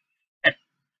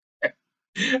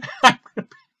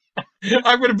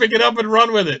 I'm going to pick it up and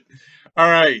run with it. All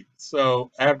right.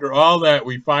 So after all that,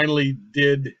 we finally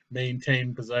did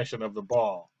maintain possession of the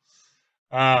ball.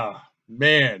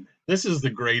 Man, this is the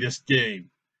greatest game.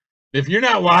 If you're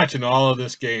not watching all of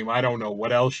this game, I don't know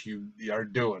what else you are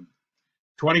doing.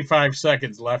 25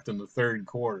 seconds left in the 3rd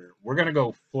quarter. We're going to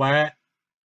go flat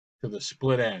to the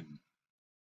split end.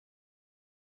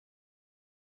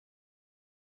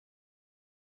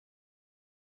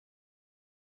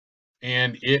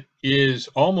 And it is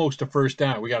almost a 1st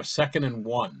down. We got a 2nd and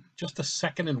 1. Just a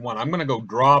 2nd and 1. I'm going to go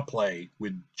draw play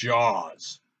with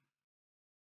Jaws.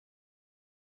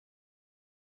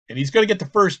 And he's going to get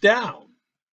the 1st down.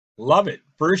 Love it.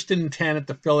 1st and 10 at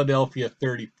the Philadelphia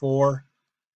 34.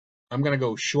 I'm going to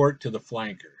go short to the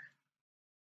flanker.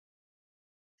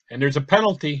 And there's a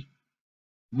penalty.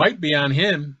 Might be on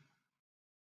him.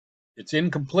 It's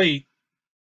incomplete,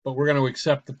 but we're going to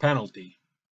accept the penalty.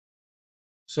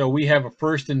 So we have a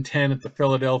 1st and 10 at the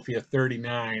Philadelphia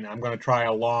 39. I'm going to try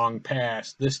a long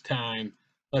pass. This time,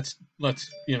 let's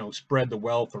spread the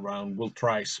wealth around. We'll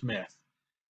try Smith.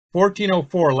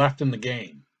 14:04 left in the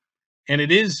game. And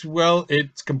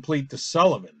it's complete to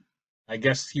Sullivan. I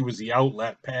guess he was the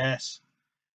outlet pass.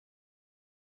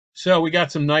 So we got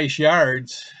some nice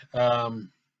yards after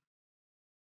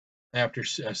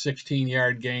a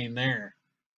 16-yard gain there.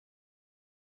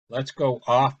 Let's go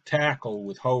off tackle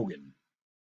with Hogan.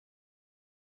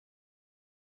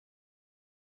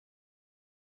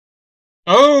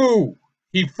 Oh,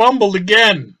 he fumbled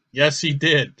again. Yes, he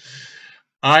did.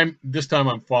 This time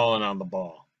I'm falling on the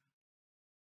ball.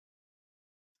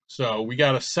 So we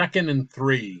got a 2nd and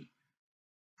 3.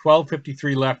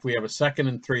 12:53 left. We have a 2nd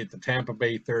and 3 at the Tampa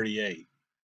Bay 38.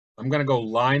 I'm going to go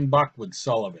line buck with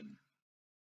Sullivan.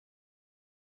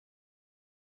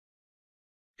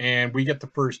 And we get the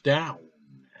first down.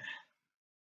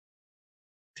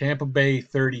 Tampa Bay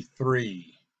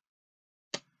 33.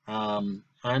 I'm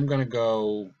going to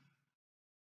go,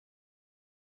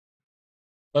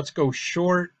 let's go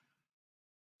short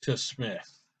to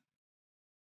Smith.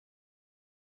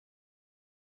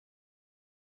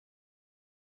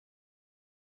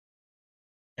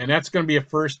 And that's going to be a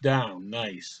first down.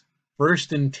 Nice.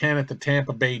 1st and 10 at the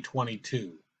Tampa Bay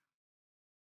 22.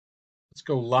 Let's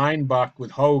go line buck with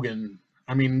Hogan.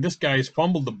 I mean, this guy's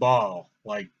fumbled the ball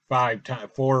like 4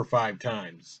 or 5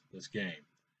 times this game.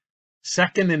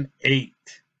 2nd and 8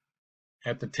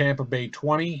 at the Tampa Bay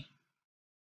 20.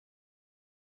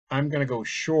 I'm going to go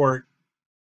short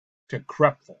to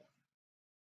Krepfel.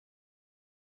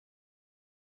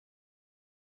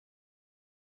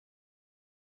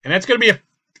 And that's going to be a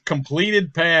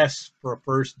completed pass for a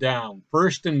first down.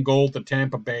 1st and goal to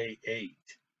Tampa Bay 8.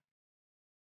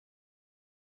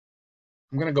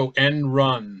 I'm going to go end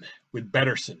run with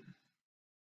Betterson.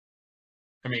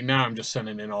 I mean, now I'm just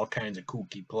sending in all kinds of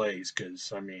kooky plays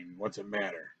because, I mean, what's it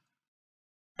matter?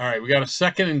 All right, we got a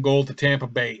 2nd and goal to Tampa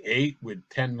Bay 8 with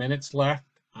 10 minutes left.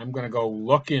 I'm going to go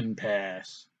look-in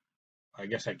pass. I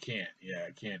guess I can't. Yeah,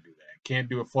 I can't do that. Can't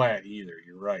do a flat either.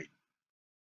 You're right.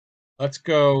 Let's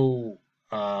go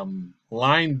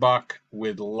line buck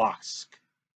with Lusk.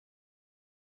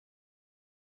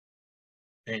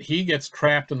 And he gets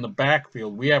trapped in the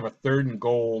backfield. We have a 3rd and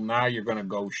goal. Now you're going to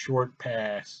go short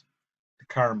pass to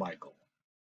Carmichael.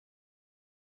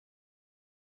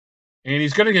 And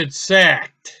he's going to get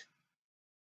sacked.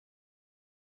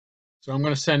 So I'm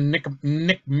going to send Nick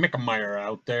Mickemeyer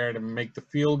out there to make the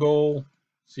field goal.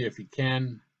 See if he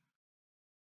can.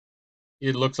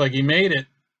 It looks like he made it.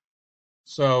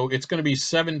 So it's going to be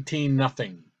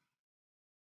 17-0.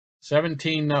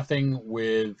 17-0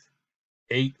 with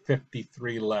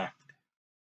 8:53 left.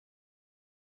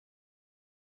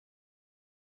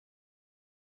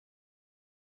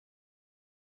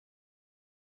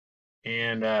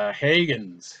 And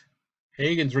Higgins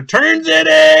returns it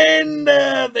in.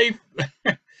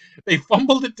 They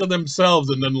fumbled it to themselves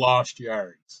and then lost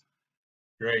yards.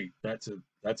 Great, that's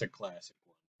a classic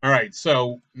one. All right,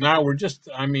 so now we're just.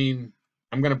 I mean,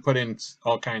 I'm going to put in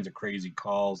all kinds of crazy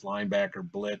calls, linebacker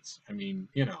blitz. I mean,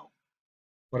 you know,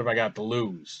 what have I got to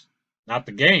lose? Not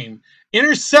the game.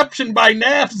 Interception by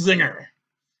Nafzinger.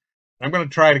 I'm going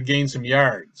to try to gain some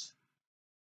yards.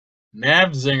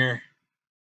 Nafzinger.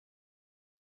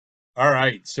 All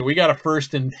right, so we got a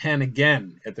 1st and 10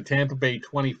 again at the Tampa Bay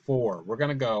 24. We're going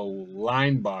to go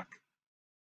line buck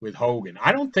with Hogan.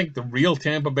 I don't think the real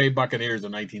Tampa Bay Buccaneers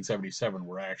in 1977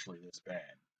 were actually this bad.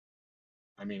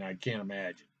 I mean, I can't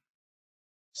imagine.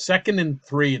 2nd and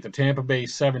 3 at the Tampa Bay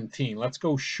 17. Let's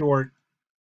go short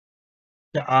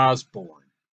to Osborne.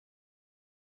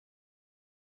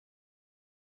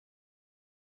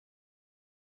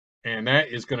 And that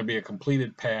is going to be a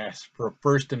completed pass for a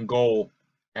 1st and goal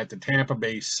at the Tampa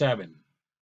Bay 7.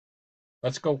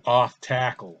 Let's go off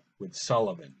tackle with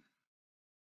Sullivan.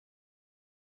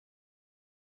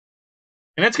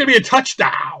 And that's going to be a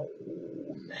touchdown.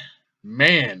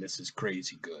 Man, this is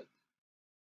crazy good.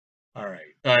 All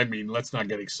right. I mean, let's not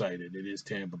get excited. It is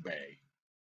Tampa Bay.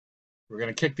 We're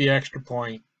going to kick the extra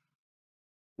point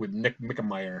with Nick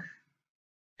Mickemeyer.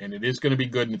 And it is going to be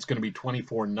good, and it's going to be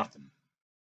 24-0.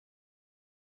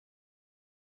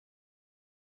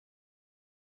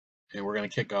 And we're going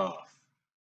to kick off.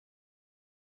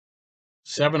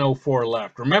 7:04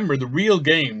 left. Remember, the real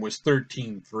game was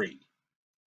 13-3.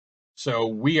 So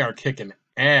we are kicking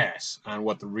ass on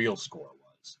what the real score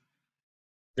was.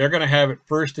 They're going to have it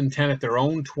 1st and 10 at their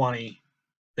own 20.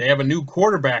 They have a new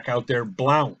quarterback out there,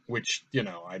 Blount, which, you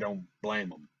know, I don't blame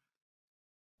them.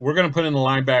 We're going to put in the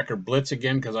linebacker blitz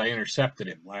again because I intercepted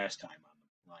him last time on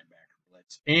the linebacker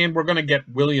blitz. And we're going to get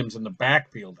Williams in the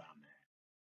backfield on that.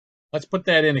 Let's put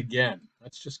that in again.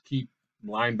 Let's just keep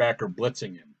linebacker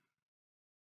blitzing him.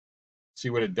 See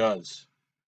what it does.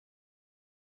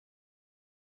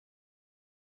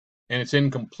 And it's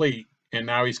incomplete. And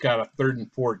now he's got a 3rd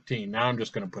and 14. Now I'm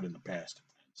just going to put in the pass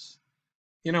defense.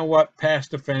 You know what? Pass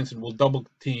defense, and we'll double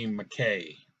team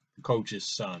McKay, the coach's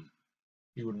son.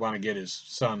 He would want to get his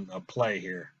son a play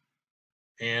here.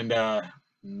 And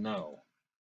no.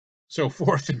 So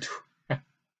 4th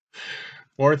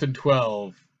and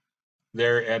 12.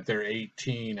 They're at their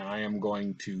 18. I am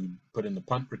going to put in the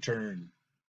punt return.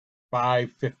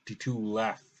 5:52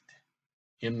 left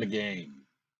in the game.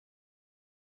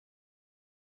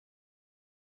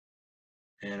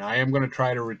 And I am going to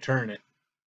try to return it.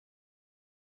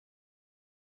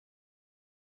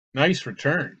 Nice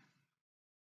return.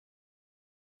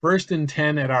 1st and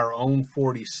 10 at our own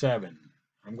 47.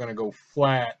 I'm going to go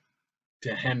flat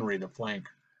to Henry, the flanker.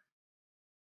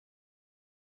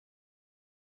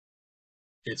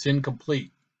 It's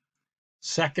incomplete.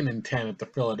 2nd and 10 at the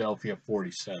Philadelphia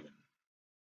 47. I'm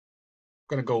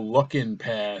going to go look-in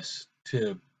pass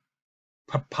to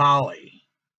Papali.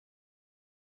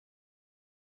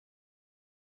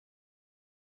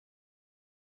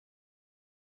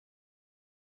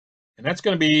 And that's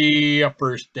going to be a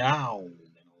 1st down and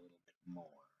a little bit more.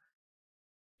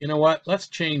 You know what? Let's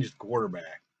change the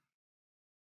quarterback.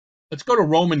 Let's go to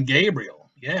Roman Gabriel.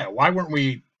 Yeah, why weren't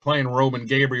we playing Roman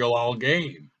Gabriel all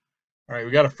game? All right,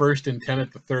 we got a 1st and 10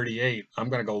 at the 38. I'm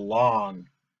going to go long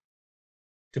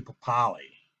to Papali.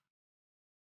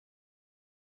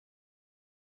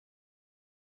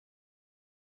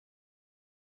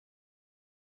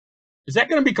 Is that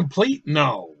going to be complete?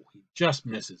 No, he just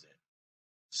misses it.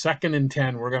 2nd and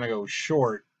 10, we're going to go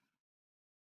short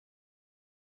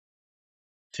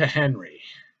to Henry.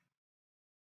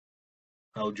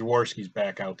 Oh, Jaworski's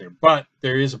back out there. But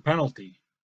there is a penalty.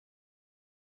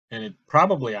 And it's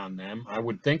probably on them. I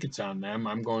would think it's on them.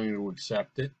 I'm going to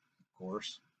accept it, of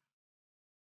course.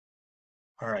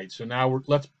 All right, so now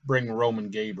let's bring Roman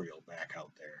Gabriel back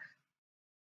out there.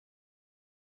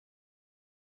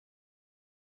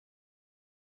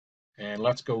 And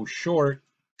let's go short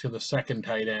to the 2nd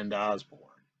tight end, Osborne.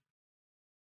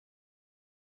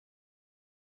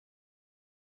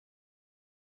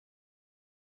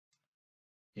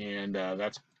 And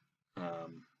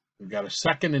we've got a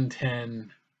 2nd and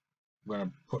 10. I'm going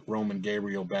to put Roman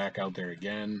Gabriel back out there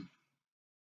again.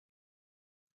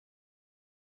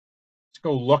 Let's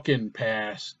go look-in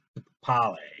pass to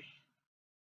Papali.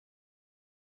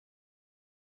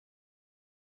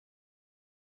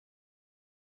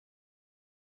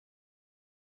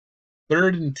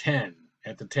 Third and 10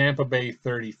 at the Tampa Bay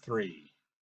 33.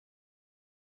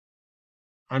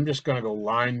 I'm just going to go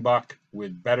line buck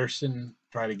with Betterson,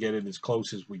 try to get it as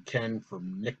close as we can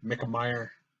from Nick Mickemeyer.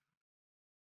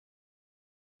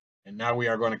 And now we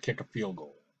are going to kick a field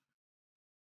goal.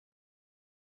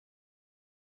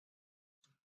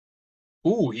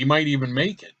 Ooh, he might even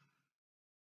make it.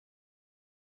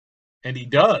 And he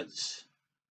does.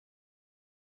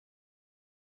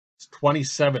 It's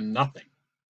 27-0.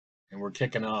 And we're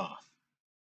kicking off.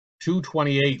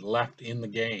 2:28 left in the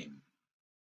game.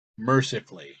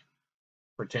 Mercifully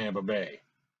for Tampa Bay.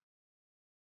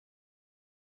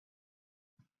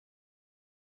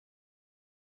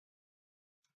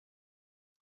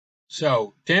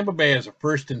 So Tampa Bay has a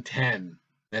 1st and 10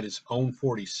 at his own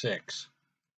 46.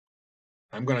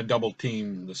 I'm going to double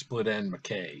team the split end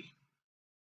McKay.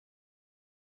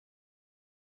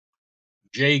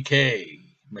 J.K.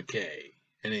 McKay.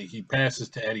 And he passes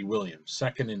to Eddie Williams.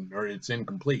 It's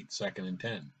incomplete. 2nd and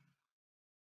 10.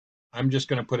 I'm just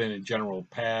going to put in a general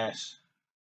pass.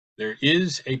 There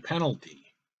is a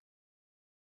penalty.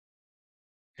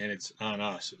 And it's on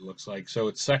us, it looks like. So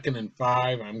it's 2nd and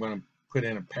 5. I'm going to put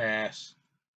in a pass.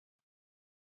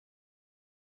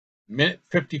 Minute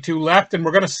 52 left, and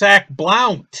we're going to sack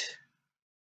Blount.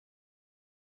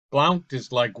 Blount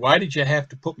is like, why did you have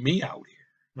to put me out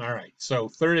here? All right, so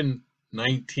 3rd and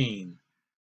 19.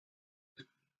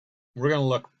 We're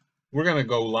going to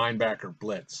go linebacker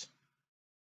blitz.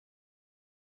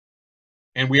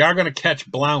 And we are going to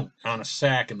catch Blount on a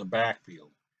sack in the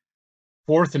backfield.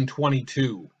 4th and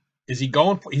 22. Is he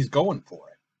going for it? He's going for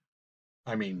it.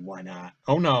 I mean, why not?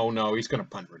 Oh, no, he's going to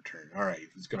punt return. All right,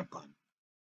 he's going to punt.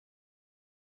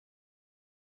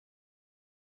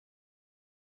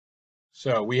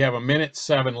 So we have a minute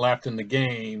 7 left in the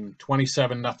game,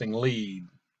 27-0 lead.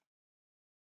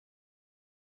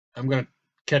 I'm going to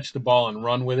catch the ball and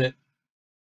run with it.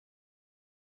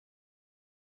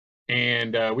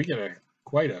 And we get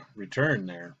quite a return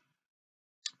there.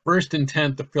 1st and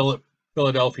 10 to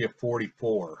Philadelphia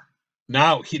 44.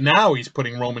 Now he's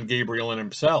putting Roman Gabriel in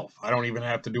himself. I don't even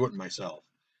have to do it myself.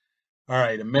 All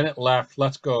right, a minute left.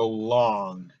 Let's go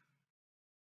long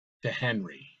to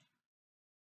Henry.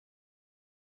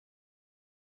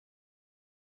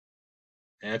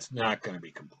 And it's not going to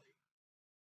be complete.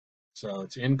 So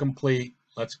it's incomplete.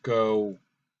 Let's go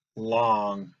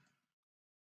long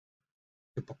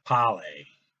to Papale.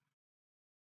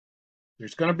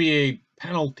 There's going to be a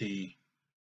penalty,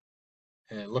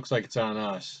 and it looks like it's on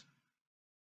us.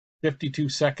 52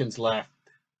 seconds left.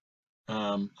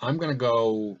 I'm going to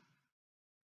go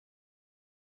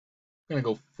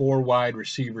 4 wide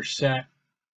receiver set.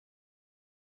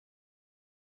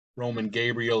 Roman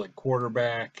Gabriel at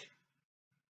quarterback.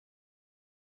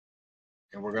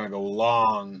 And we're going to go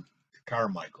long to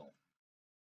Carmichael.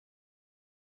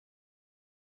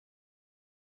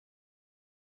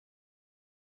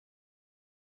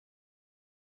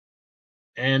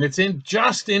 And it's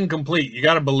just incomplete. You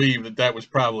got to believe that was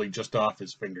probably just off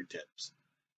his fingertips.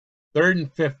 3rd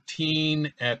and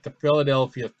 15 at the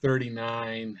Philadelphia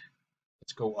 39.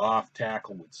 Let's go off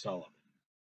tackle with Sullivan.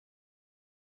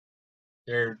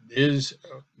 There is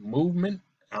movement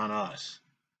on us.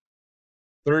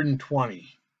 3rd and 20.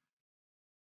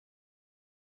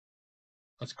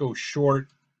 Let's go short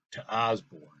to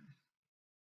Osborne.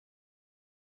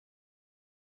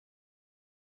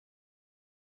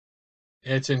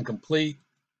 It's incomplete.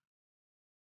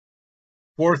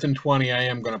 4th and 20, I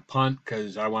am going to punt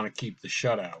because I want to keep the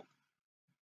shutout.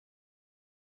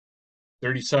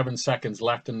 37 seconds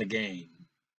left in the game.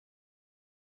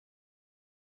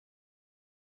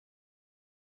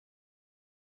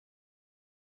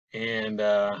 And,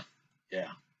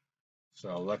 yeah.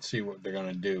 So let's see what they're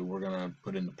going to do. We're going to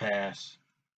put in the pass.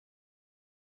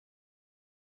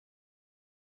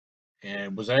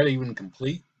 And was that even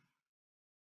complete?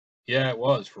 Yeah, it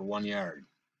was for 1 yard.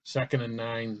 2nd and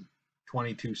 9,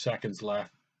 22 seconds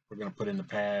left. We're going to put in the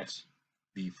pass.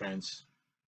 Defense.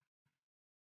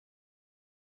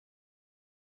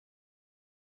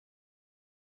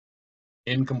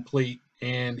 Incomplete.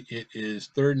 And it is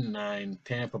 3rd and 9,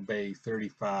 Tampa Bay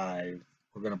 35.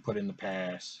 We're going to put in the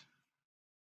pass.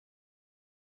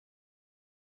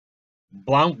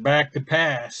 Blount back to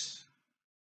pass.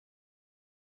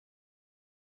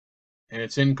 And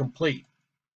it's incomplete.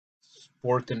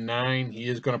 4th and 9. He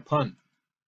is going to punt.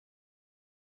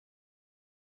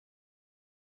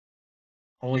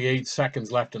 Only 8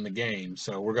 seconds left in the game,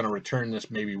 so we're going to return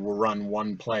this. Maybe we'll run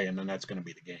one play, and then that's going to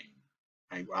be the game,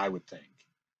 I would think.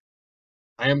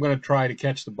 I am going to try to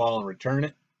catch the ball and return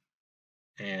it,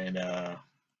 and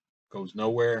goes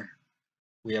nowhere.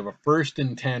 We have a 1st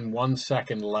and 10, 1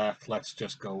 second left. Let's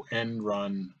just go end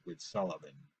run with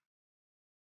Sullivan.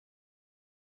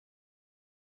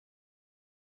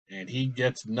 And he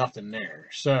gets nothing there.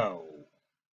 So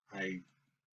I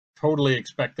totally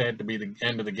expect that to be the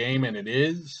end of the game, and it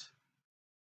is.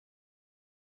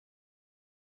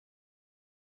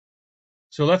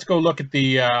 So let's go look at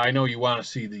the, I know you want to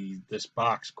see this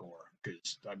box score,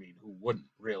 because, I mean, who wouldn't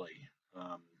really?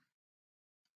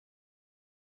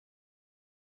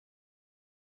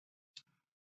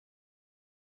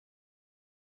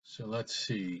 So let's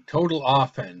see. Total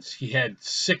offense. He had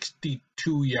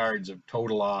 62 yards of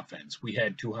total offense. We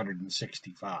had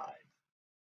 265.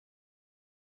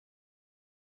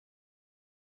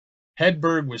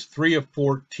 Hedberg was 3 of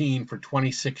 14 for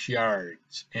 26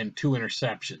 yards and 2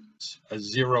 interceptions, a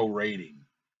 0 rating.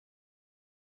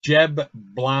 Jeb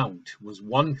Blount was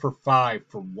 1 for 5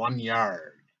 for 1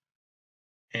 yard,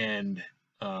 and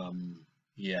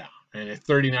yeah, and a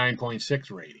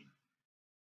 39.6 rating.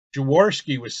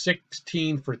 Jaworski was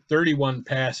 16 for 31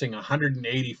 passing,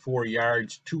 184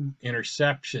 yards, 2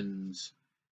 interceptions,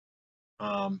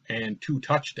 and 2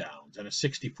 touchdowns, and a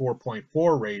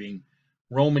 64.4 rating.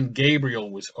 Roman Gabriel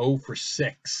was 0 for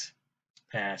 6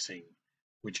 passing,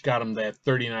 which got him that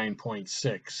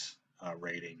 39.6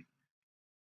 rating.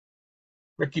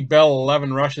 Ricky Bell,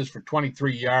 11 rushes for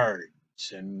 23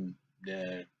 yards, and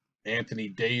Anthony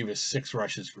Davis, 6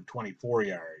 rushes for 24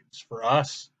 yards. For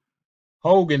us,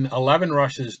 Hogan, 11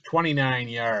 rushes, 29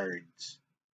 yards.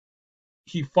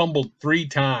 He fumbled 3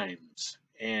 times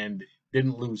and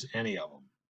didn't lose any of them.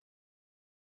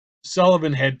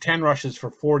 Sullivan had 10 rushes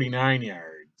for 49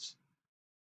 yards.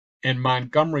 And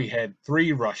Montgomery had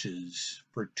 3 rushes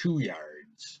for 2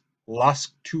 yards.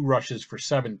 Lusk, 2 rushes for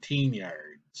 17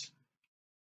 yards.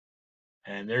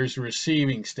 And there's the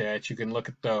receiving stats. You can look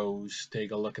at those.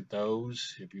 Take a look at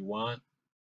those if you want.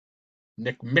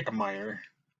 Nick Mickemeyer,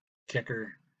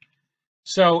 kicker.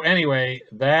 So anyway,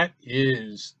 that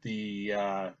is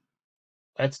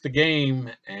that's the game,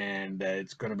 and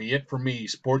it's going to be it for me,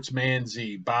 Sportsman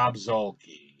Z, Bob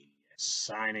Zolke,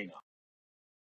 signing off.